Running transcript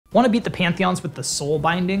Want to beat the Pantheons with the soul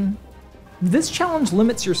binding? This challenge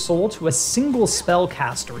limits your soul to a single spell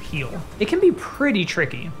cast or heal. It can be pretty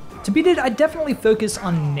tricky. To beat it, I'd definitely focus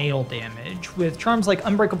on nail damage, with charms like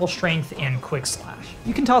Unbreakable Strength and Quick Slash.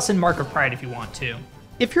 You can toss in Mark of Pride if you want to.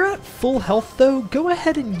 If you're at full health though, go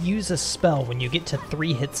ahead and use a spell when you get to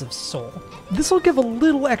 3 hits of soul. This will give a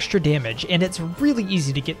little extra damage, and it's really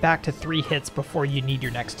easy to get back to 3 hits before you need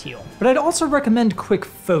your next heal. But I'd also recommend Quick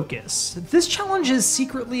Focus. This challenge is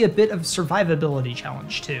secretly a bit of a survivability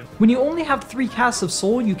challenge too. When you only have 3 casts of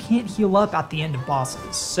soul, you can't heal up at the end of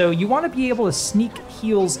bosses, so you want to be able to sneak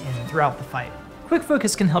heals in throughout the fight. Quick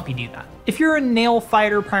Focus can help you do that. If you're a nail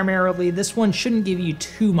fighter primarily, this one shouldn't give you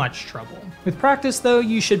too much trouble. With practice though,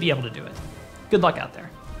 you should be able to do it. Good luck out there.